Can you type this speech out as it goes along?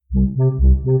Namo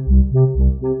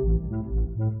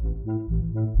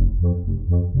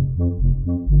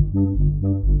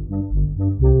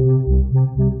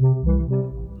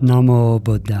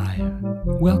Buddhaya.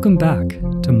 Welcome back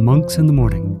to Monks in the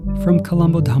Morning from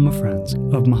Colombo Dhamma Friends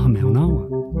of Mahamayonawa.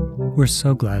 We're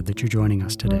so glad that you're joining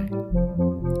us today.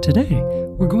 Today,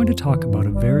 we're going to talk about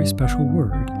a very special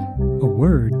word, a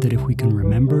word that if we can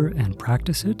remember and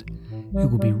practice it, it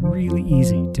will be really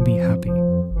easy to be happy.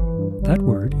 That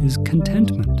word is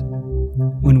contentment.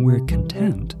 When we're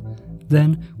content,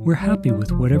 then we're happy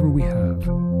with whatever we have.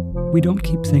 We don't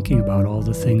keep thinking about all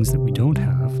the things that we don't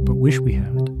have but wish we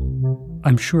had.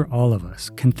 I'm sure all of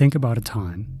us can think about a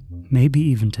time, maybe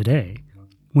even today,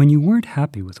 when you weren't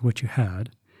happy with what you had,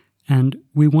 and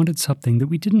we wanted something that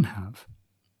we didn't have.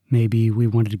 Maybe we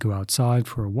wanted to go outside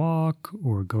for a walk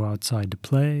or go outside to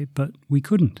play, but we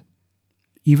couldn't.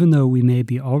 Even though we may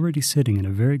be already sitting in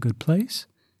a very good place,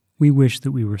 we wish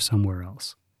that we were somewhere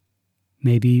else.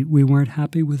 Maybe we weren't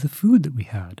happy with the food that we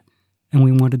had, and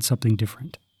we wanted something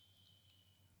different.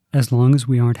 As long as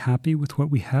we aren't happy with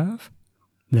what we have,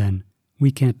 then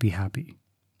we can't be happy,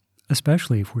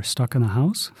 especially if we're stuck in the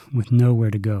house with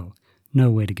nowhere to go, no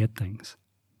way to get things.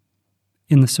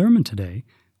 In the sermon today,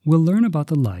 we'll learn about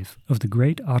the life of the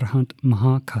great Arahant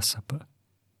Mahakassapa.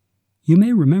 You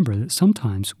may remember that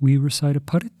sometimes we recite a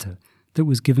paritta that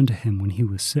was given to him when he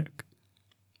was sick.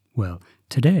 Well,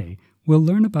 today we'll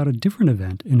learn about a different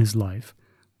event in his life,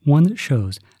 one that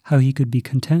shows how he could be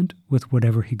content with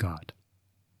whatever he got.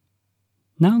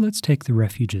 Now let's take the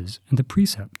refuges and the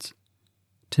precepts.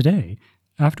 Today,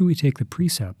 after we take the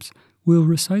precepts, we'll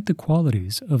recite the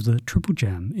qualities of the Triple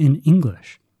Gem in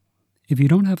English. If you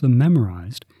don't have them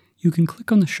memorized, you can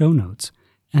click on the show notes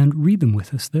and read them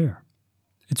with us there.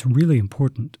 It's really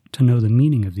important to know the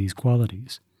meaning of these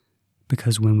qualities,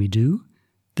 because when we do,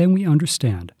 then we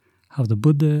understand how the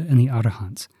Buddha and the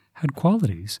Arahants had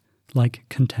qualities like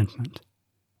contentment.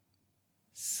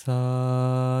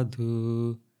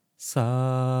 Sadhu,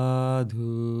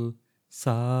 sadhu,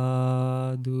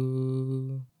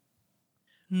 sadhu.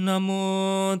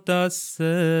 Namo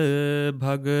tassa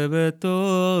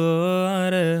bhagavato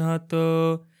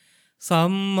arahato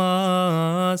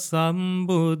samma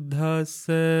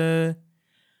sambuddhassa.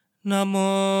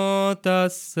 Namo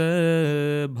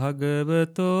tassa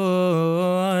bhagavato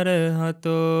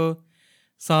arahato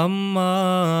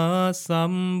samma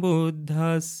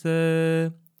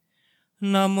sambuddhassa.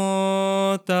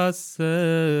 Namo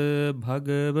tassa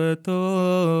bhagavato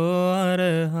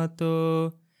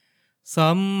arahato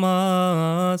samma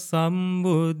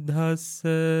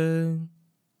sambuddhassa.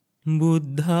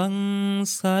 Buddhaṃ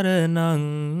saraṇaṃ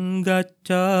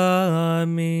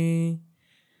gacchāmi.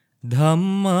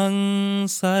 Dhammaṃ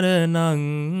saraṇaṃ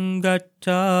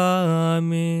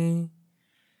gacchāmi.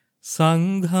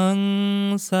 Saṅghaṃ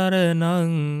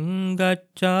saraṇaṃ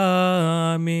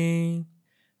gacchāmi.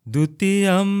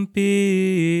 Dutiyampi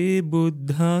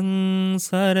buddhaṃ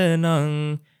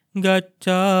saraṇaṃ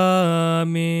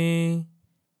gacchāmi.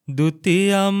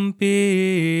 Dutiyampi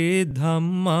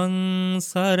dhammaṃ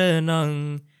saraṇaṃ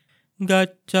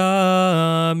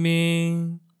gacchāmi.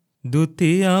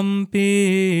 Dutiyampi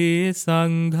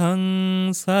saṅghaṃ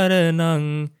saraṇaṃ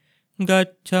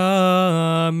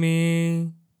gacchāmi.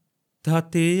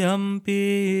 Tatiyampi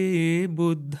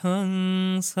buddhaṃ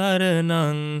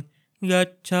saraṇaṃ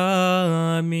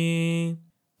gacchāmi.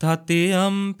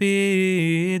 Tatiyampi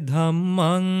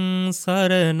dhammaṃ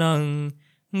saraṇaṃ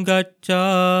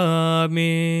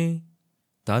gacchāmi.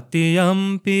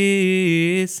 Tatiyampi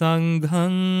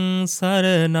saṅghaṃ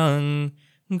saraṇaṃ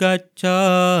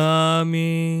gacchāmi.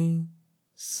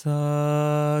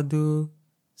 Sadhu,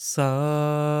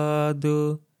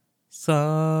 sadhu,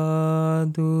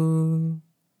 sadhu.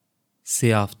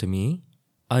 Say after me.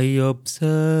 I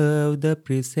observe the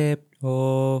precept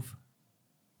of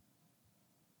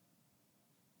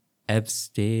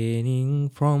abstaining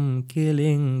from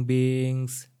killing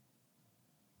beings.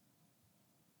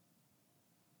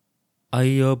 I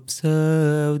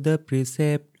observe the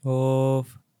precept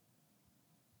of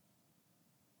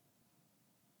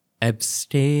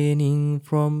abstaining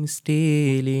from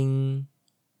stealing.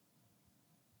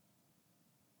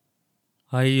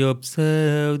 I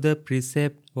observe the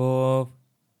precept of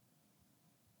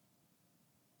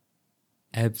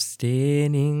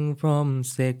abstaining from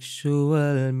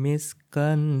sexual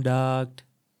misconduct.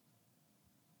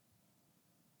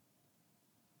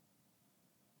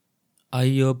 I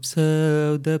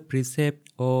observe the precept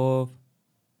of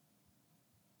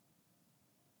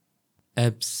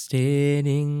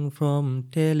abstaining from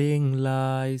telling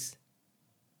lies.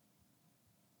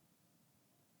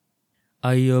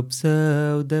 I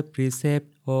observe the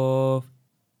precept of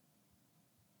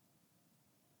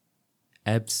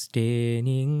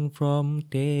abstaining from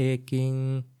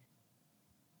taking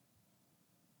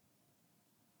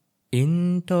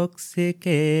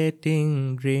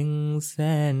intoxicating drinks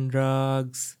and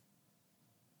drugs,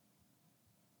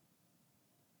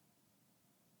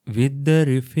 with the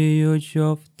refuge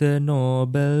of the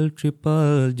Noble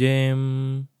Triple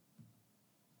Gem.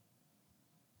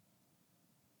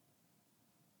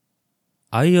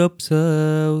 I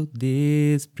observe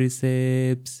these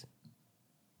precepts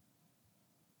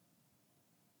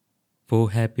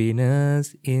for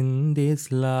happiness in this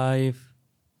life,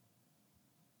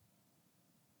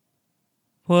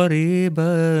 for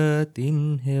rebirth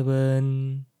in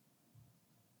heaven,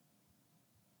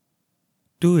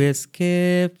 to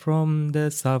escape from the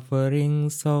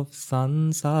sufferings of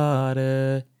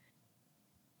samsara.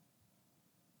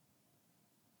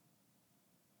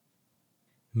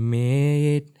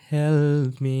 May it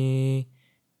help me.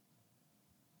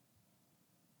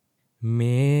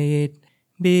 May it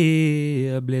be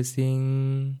a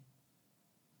blessing.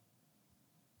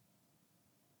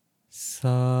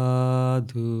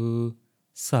 Sadhu,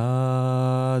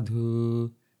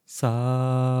 sadhu,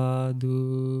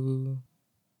 sadhu.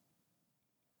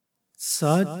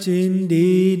 Such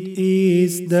indeed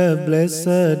is the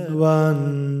Blessed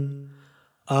One,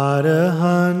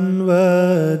 Arahan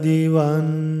worthy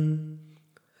one,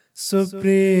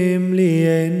 supremely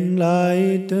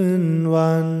enlightened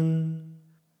one,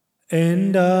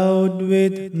 endowed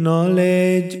with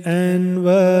knowledge and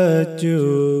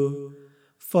virtue,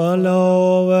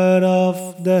 follower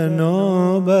of the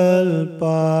noble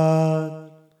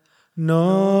path,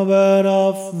 knower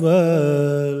of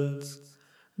worlds,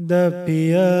 the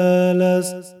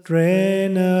peerless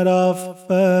trainer of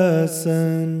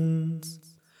persons,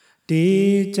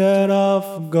 teacher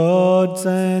of gods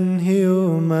and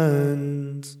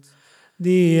humans,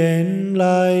 the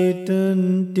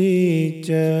enlightened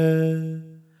teacher,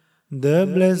 the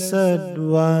Blessed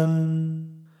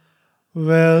One,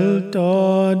 well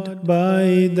taught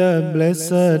by the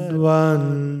Blessed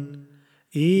One,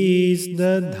 is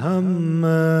the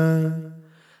Dhamma,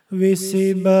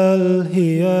 visible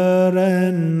here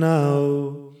and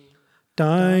now,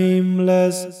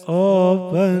 timeless,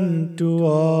 open to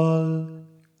all,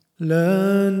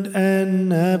 learned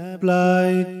and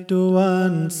applied to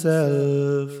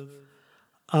oneself,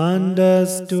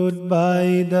 understood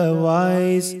by the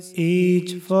wise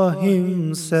each for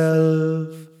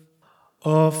himself.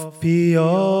 Of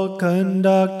pure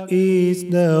conduct is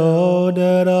the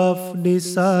order of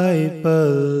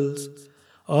disciples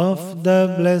of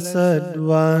the Blessed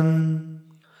One.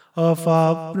 Of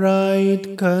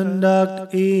upright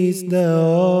conduct is the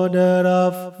order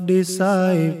of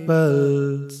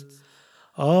disciples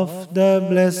of the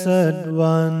Blessed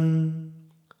One.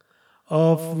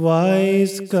 Of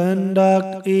wise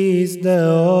conduct is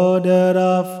the order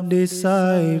of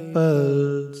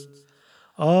disciples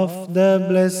of the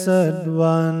Blessed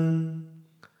One.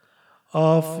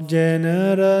 Of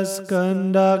generous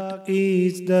conduct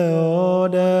is the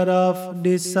order of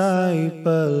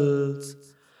disciples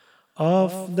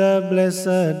of the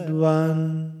Blessed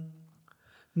One.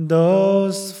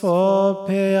 Those four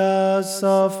pairs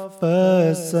of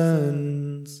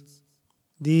persons,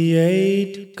 the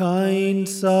 8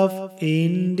 kinds of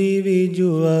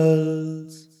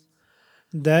individuals,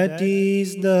 that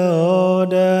is the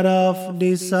order of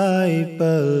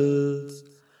disciples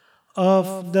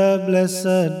of the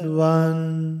Blessed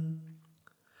One.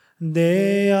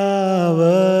 They are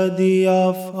worthy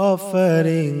of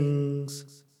offerings.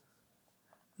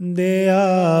 They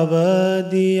are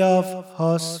worthy of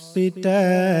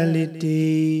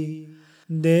hospitality.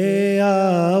 They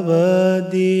are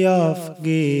worthy of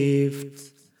gifts.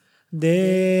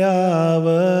 They are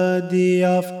worthy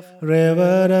of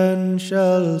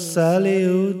reverential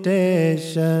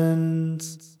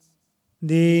salutations.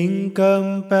 The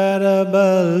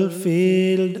incomparable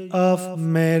field of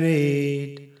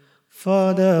merit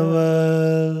for the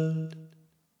world.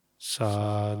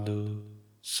 Sadhu,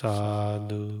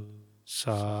 sadhu,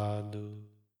 sadhu.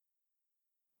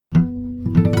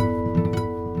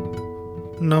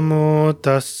 Namo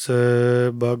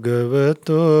tassa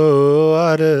bhagavato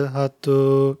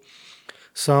arahato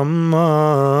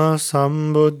samma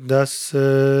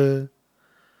sambuddhassa.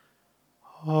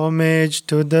 Homage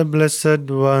to the Blessed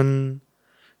One,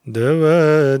 the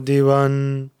Worthy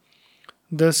One,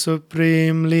 the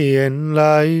Supremely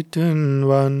Enlightened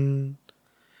One.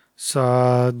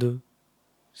 Sadhu,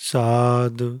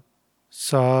 sadhu,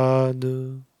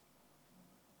 sadhu.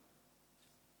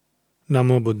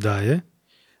 Namo Buddhaya.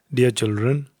 Dear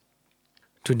children,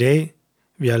 today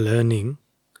we are learning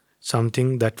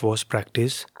something that was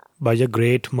practiced by a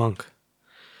great monk.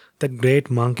 That great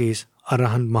monk is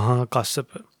Arahant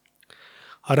Mahakassapa.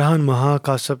 Arahant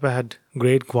Mahakassapa had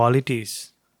great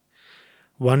qualities.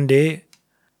 One day,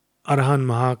 Arahant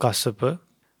Mahakassapa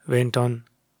went on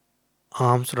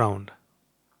alms round.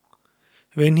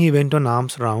 When he went on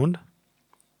alms round,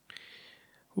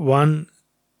 one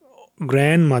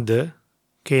grandmother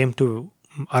came to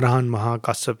Arahant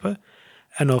Mahakassapa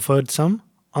and offered some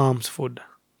alms food.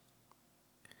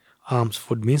 Alms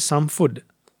food means some food,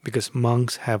 because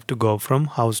monks have to go from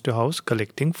house to house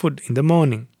collecting food in the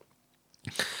morning.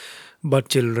 But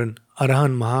children,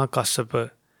 Arahant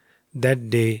Mahakassapa, that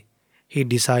day he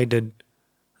decided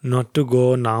not to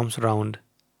go on alms round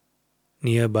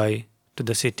nearby to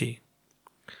the city.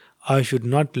 I should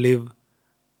not live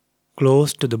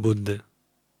close to the Buddha.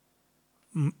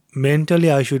 Mentally,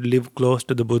 I should live close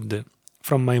to the Buddha.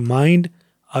 From my mind,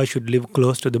 I should live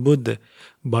close to the Buddha.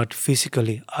 But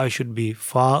physically, I should be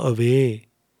far away,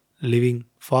 living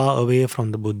far away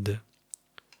from the Buddha.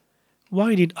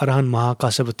 Why did Arahant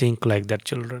Mahakassapa think like that,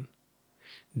 children?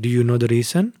 Do you know the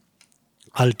reason?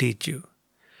 I'll teach you.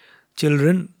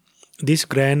 Children, this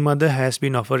grandmother has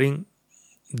been offering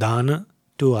dana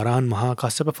to Arahant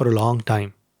Mahakassapa for a long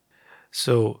time.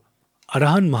 So,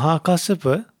 Arahant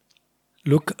Mahakassapa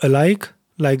look alike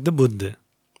like the Buddha.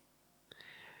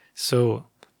 So,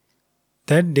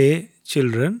 that day,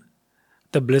 children,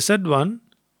 the Blessed One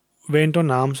went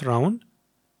on alms round,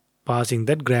 passing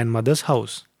that grandmother's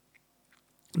house.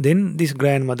 Then this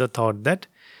grandmother thought that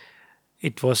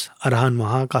it was Arahant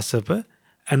Mahakassapa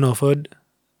and offered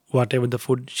whatever the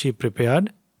food she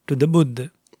prepared to the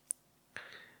Buddha.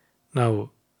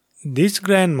 Now, this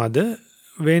grandmother,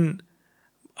 when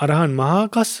Arahant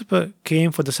Mahakassapa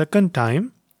came for the second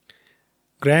time,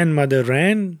 grandmother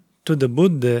ran to the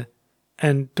Buddha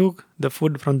and took the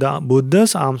food from the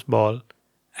Buddha's alms bowl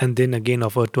and then again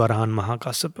offered to Arahant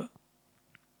Mahakassapa.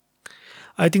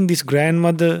 I think this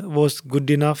grandmother was good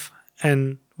enough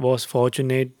and was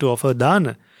fortunate to offer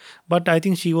dana, but I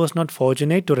think she was not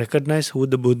fortunate to recognize who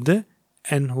the Buddha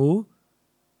and who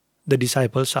the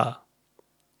disciples are.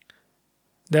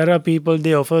 There are people,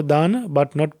 they offer dana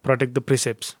but not protect the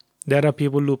precepts. There are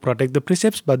people who protect the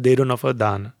precepts but they don't offer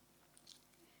dana.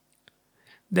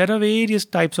 There are various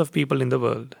types of people in the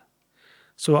world.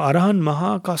 So Arahant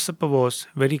Mahakassapa was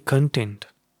very content.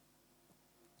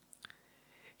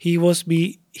 He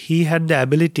had the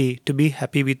ability to be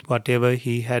happy with whatever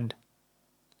he had.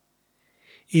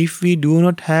 If we do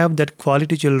not have that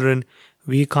quality, children,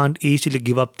 we can't easily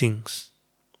give up things.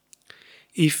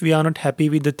 If we are not happy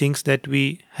with the things that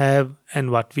we have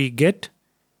and what we get,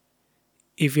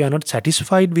 if we are not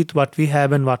satisfied with what we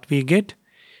have and what we get,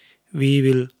 we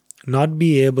will not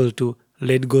be able to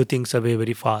let go things away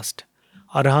very fast.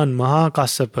 Arahant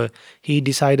Mahakassapa, he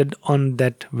decided on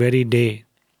that very day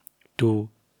to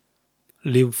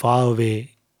live far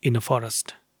away in a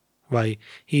forest. Why?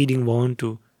 He didn't want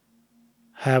to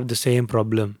have the same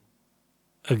problem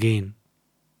again.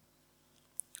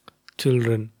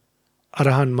 Children,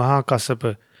 Arahant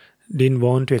Mahakassapa didn't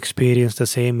want to experience the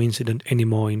same incident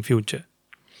anymore in future.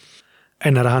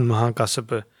 And Arahant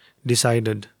Mahakassapa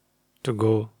decided to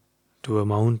go to a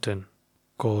mountain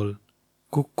called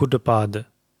Kukkutapada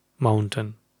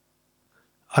mountain.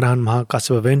 Arahant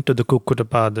Mahakassapa went to the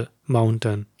Kukkutapada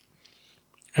mountain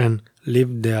and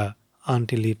lived there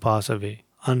until he passed away,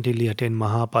 until he attained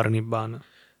Mahaparinibbana.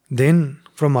 Then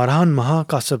from Arahant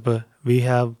Mahakassapa we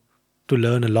have to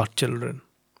learn a lot, children.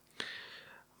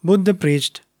 Buddha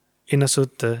preached in a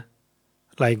sutta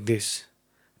like this.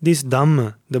 This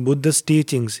Dhamma, the Buddha's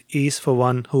teachings, is for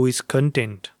one who is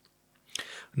content,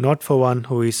 not for one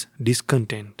who is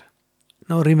discontent.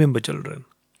 Now remember, children,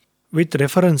 with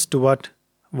reference to what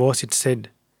was it said,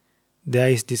 there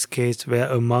is this case where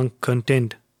a monk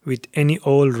content with any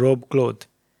old robe cloth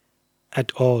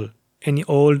at all, any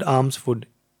old alms food,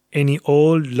 any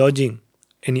old lodging,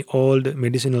 any old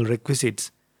medicinal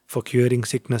requisites for curing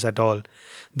sickness at all.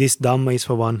 This Dhamma is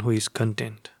for one who is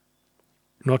content,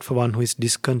 not for one who is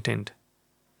discontent.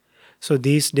 So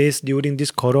these days, during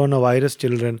this coronavirus,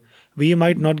 children, we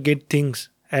might not get things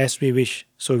as we wish.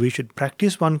 So we should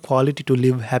practice one quality to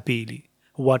live happily.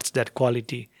 What's that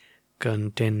quality?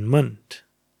 Contentment.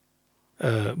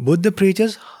 Buddha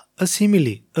preaches a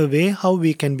simile, a way how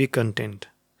we can be content.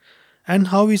 And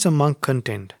how is a monk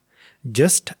content?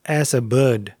 Just as a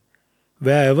bird,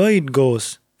 wherever it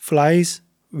goes, flies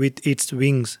with its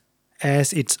wings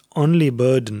as its only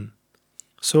burden,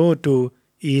 so too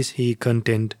is he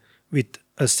content with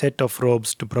a set of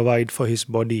robes to provide for his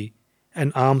body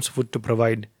and alms food to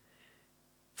provide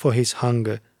for his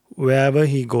hunger. Wherever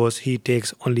he goes, he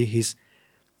takes only his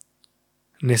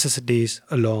necessities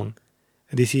along.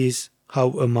 This is how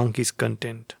a monk is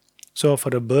content. So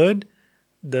for a bird,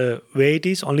 the weight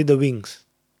is only the wings.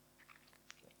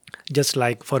 Just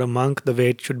like for a monk, the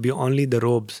weight should be only the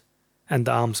robes and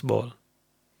the alms bowl.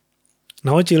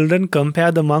 Now children,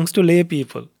 compare the monks to lay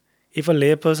people. If a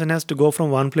lay person has to go from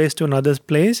one place to another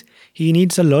place, he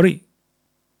needs a lorry.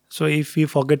 So if he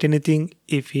forget anything,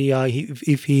 if he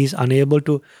is unable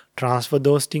to transfer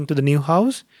those things to the new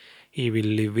house, he will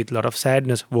live with a lot of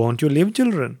sadness. Won't you live,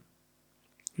 children?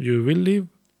 You will live.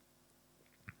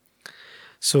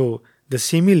 So the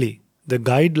simile, the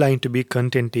guideline to be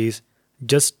content is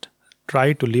just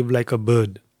try to live like a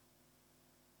bird.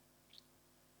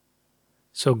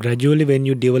 So gradually when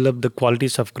you develop the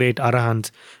qualities of great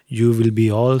Arahants, you will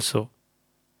be also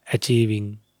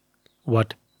achieving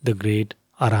what the great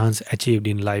Arahants achieved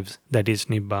in lives, that is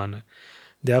Nibbana.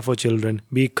 Therefore children,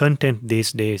 be content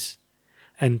these days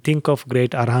and think of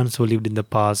great Arahants who lived in the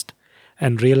past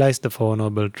and realize the Four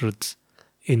Noble Truths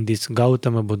in this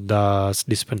Gautama Buddha's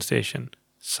dispensation.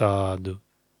 Sadhu,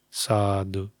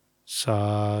 sadhu,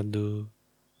 sadhu.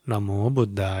 Namo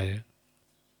Buddhaya.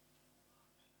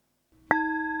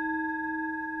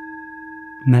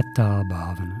 Metta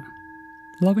Bhavana,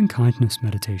 loving kindness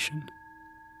meditation.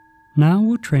 Now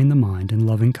we'll train the mind in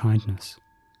loving kindness.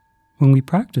 When we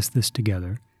practice this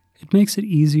together, it makes it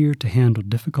easier to handle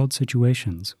difficult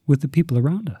situations with the people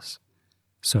around us.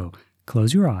 So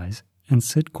close your eyes and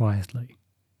sit quietly.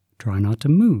 Try not to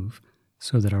move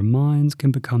so that our minds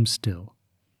can become still.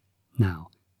 Now,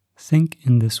 think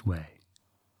in this way.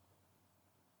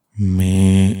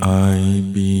 May I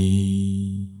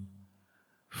be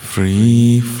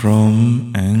free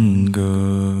from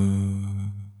anger.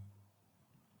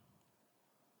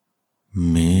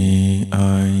 May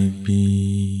I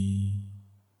be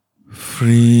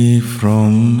free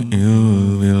from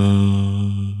ill will.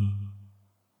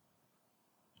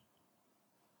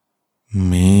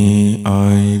 May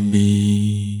I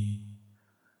be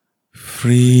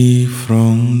free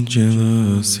from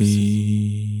jealousy.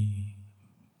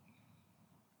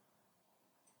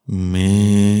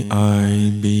 May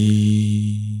I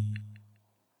be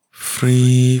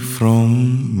free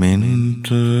from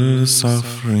mental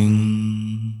suffering.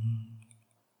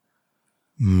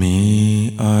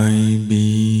 May I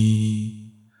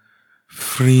be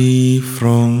free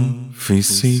from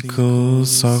physical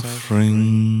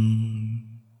suffering.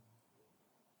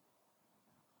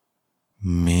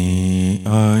 May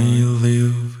I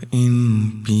live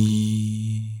in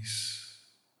peace.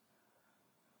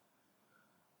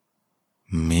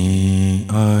 May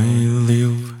I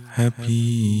live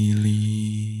happily.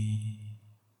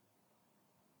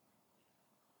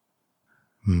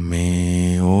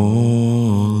 May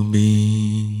all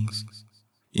beings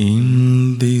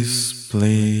in this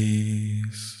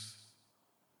place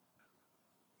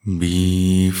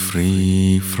be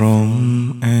free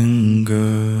from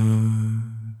anger.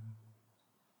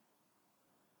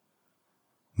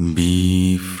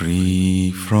 Be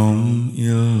free from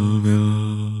ill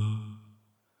will.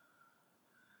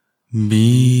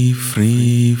 Be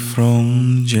free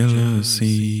from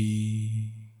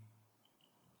jealousy.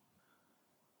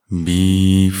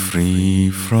 Be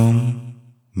free from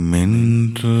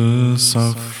mental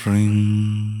suffering.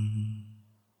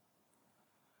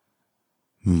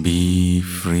 Be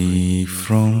free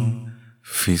from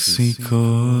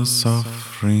physical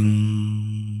suffering.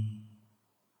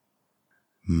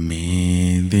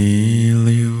 May they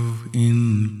live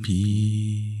in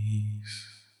peace.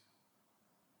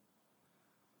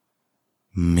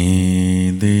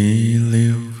 May they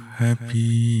live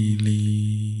happily.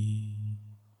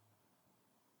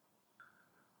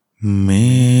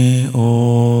 May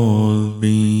all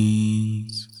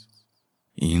beings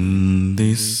in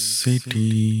this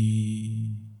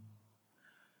city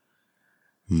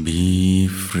be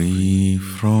free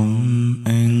from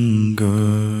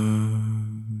anger.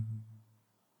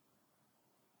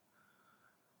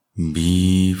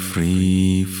 Be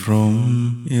free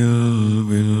from ill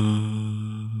will.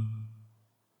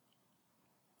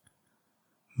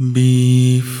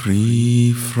 Be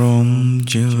free from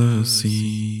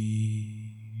jealousy.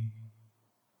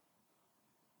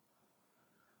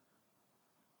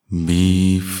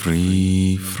 Be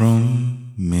free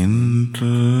from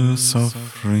mental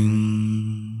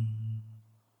suffering.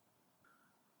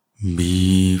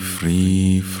 Be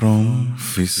free from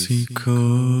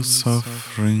physical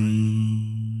suffering.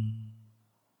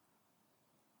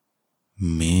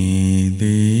 May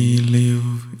they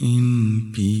live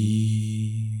in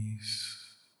peace.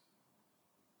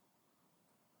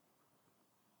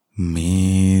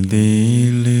 May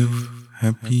they live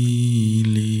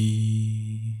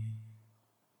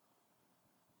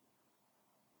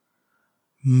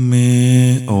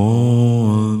May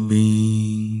all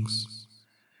beings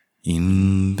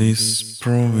in this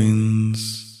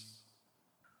province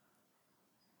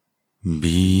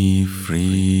be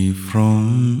free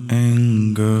from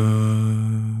anger,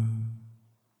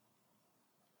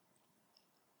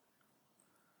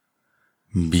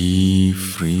 be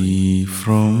free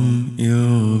from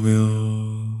ill will,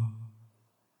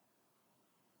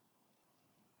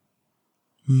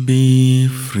 be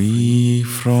free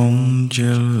from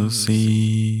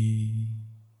jealousy,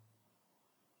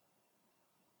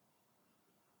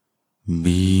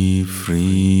 be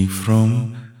free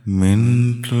from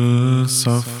mental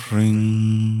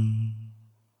suffering,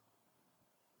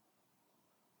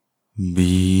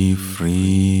 be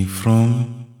free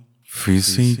from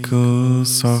physical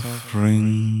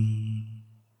suffering.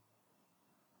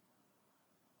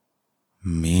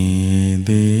 May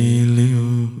they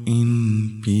live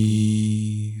in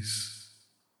peace.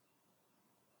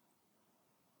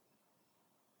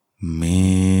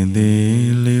 May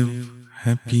they live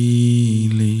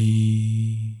happily.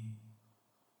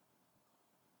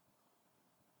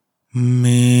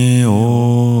 May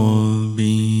all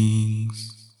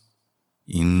beings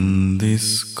in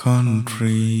this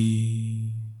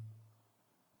country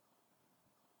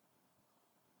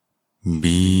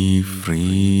be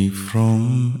free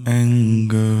from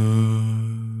anger,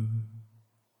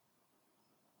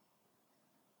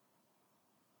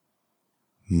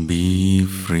 be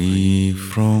free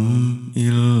from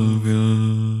ill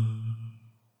will,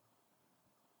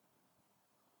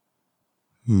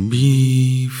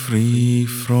 be free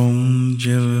from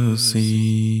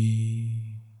jealousy,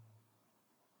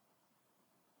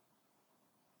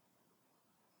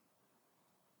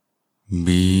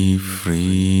 be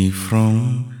free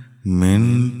from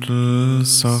mental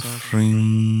suffering,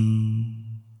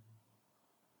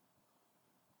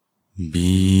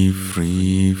 be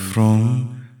free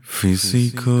from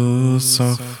physical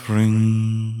suffering.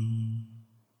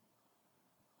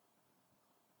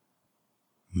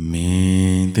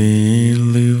 May they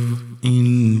live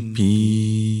in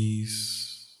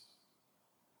peace.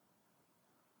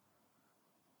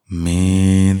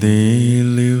 May they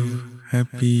live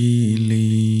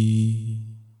happily.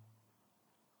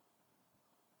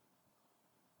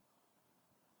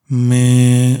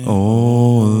 May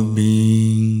all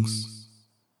beings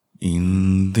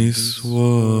in this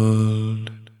world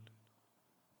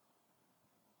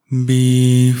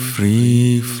be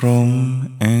free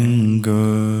from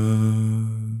anger,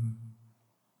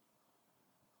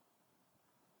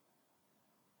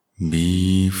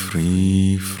 be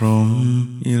free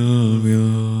from ill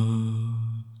will,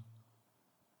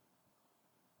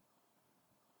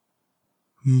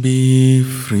 be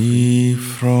free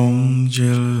from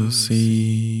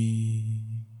jealousy,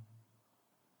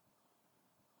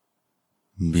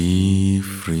 be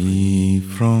free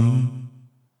from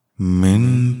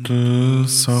mental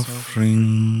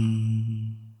suffering,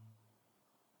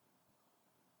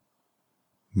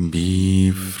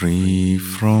 be free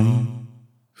from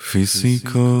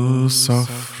physical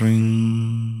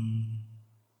suffering.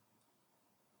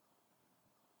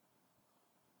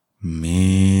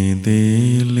 May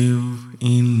they live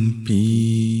in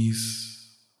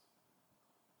peace.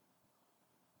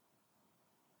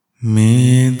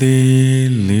 May they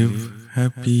live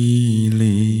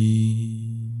happily.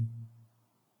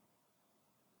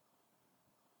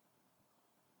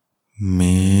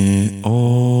 May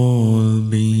all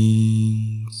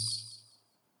beings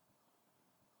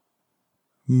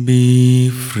be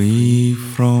free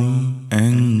from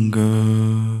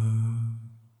anger,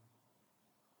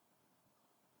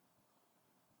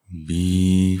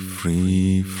 be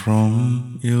free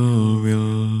from ill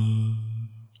will,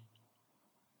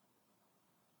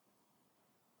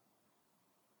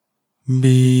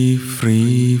 be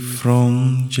free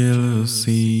from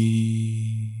jealousy,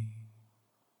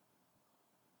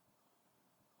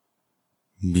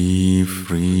 be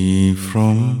free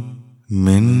from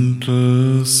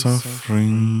mental suffering,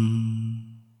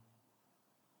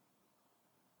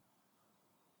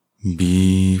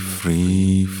 be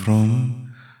free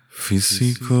from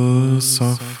physical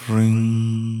suffering.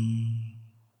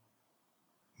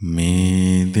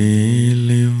 May they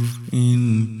live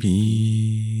in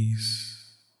peace.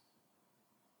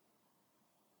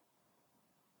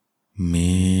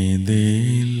 May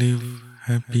they live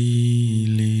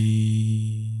happily.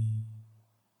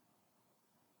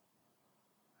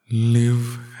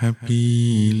 Live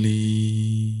happily.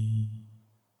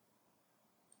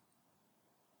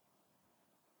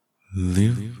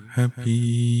 Live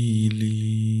happily.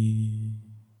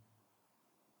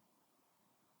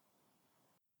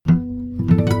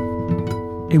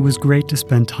 It was great to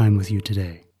spend time with you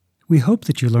today. We hope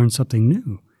that you learned something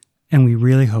new, and we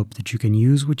really hope that you can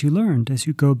use what you learned as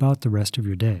you go about the rest of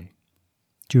your day.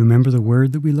 Do you remember the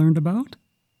word that we learned about?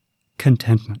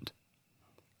 Contentment.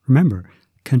 Remember,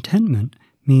 contentment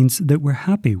means that we're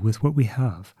happy with what we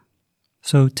have.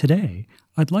 So today,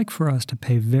 I'd like for us to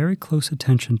pay very close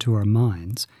attention to our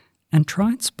minds and try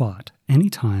and spot any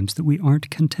times that we aren't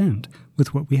content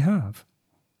with what we have.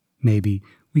 Maybe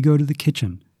we go to the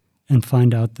kitchen and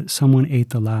find out that someone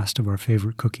ate the last of our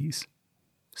favorite cookies.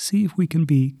 See if we can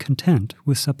be content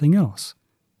with something else,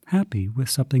 happy with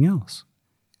something else.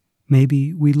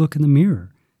 Maybe we look in the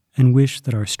mirror and wish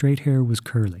that our straight hair was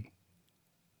curly.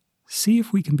 See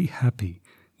if we can be happy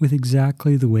with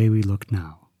exactly the way we look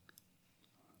now.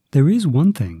 There is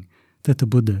one thing that the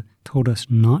Buddha told us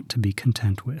not to be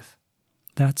content with.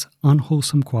 That's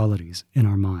unwholesome qualities in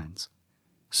our minds.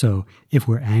 So if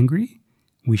we're angry,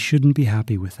 we shouldn't be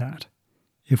happy with that.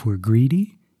 If we're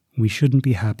greedy, we shouldn't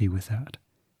be happy with that.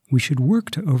 We should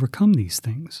work to overcome these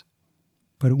things.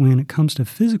 But when it comes to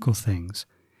physical things,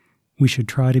 we should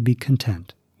try to be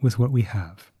content with what we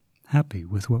have, happy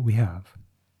with what we have.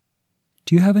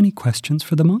 Do you have any questions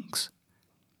for the monks?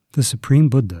 The Supreme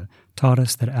Buddha taught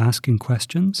us that asking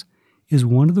questions is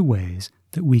one of the ways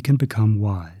that we can become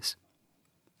wise.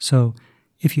 So,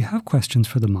 if you have questions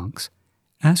for the monks,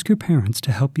 ask your parents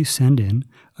to help you send in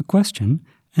a question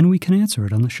and we can answer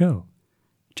it on the show.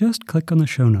 Just click on the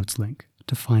show notes link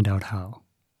to find out how.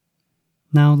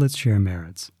 Now let's share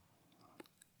merits.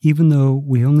 Even though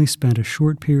we only spent a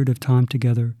short period of time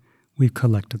together, we've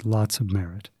collected lots of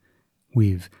merit.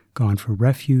 We've gone for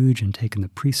refuge and taken the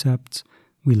precepts.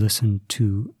 We listened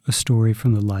to a story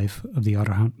from the life of the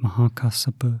Arahant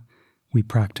Mahakassapa. We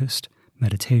practiced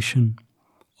meditation.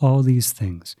 All these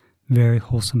things, very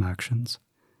wholesome actions.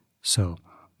 So,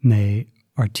 may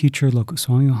our teacher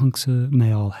Lokuswami Hangsa,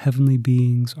 may all heavenly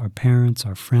beings, our parents,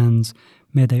 our friends,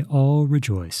 may they all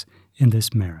rejoice in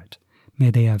this merit.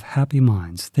 May they have happy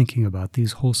minds thinking about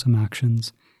these wholesome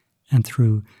actions, and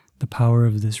through the power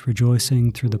of this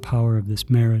rejoicing, through the power of this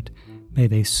merit, may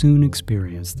they soon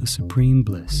experience the supreme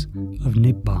bliss of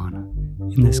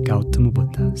Nibbana in this Gautama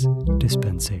Buddha's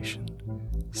dispensation.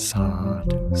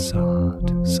 Sad, sad,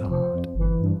 sad.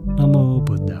 Namo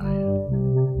Buddhaya.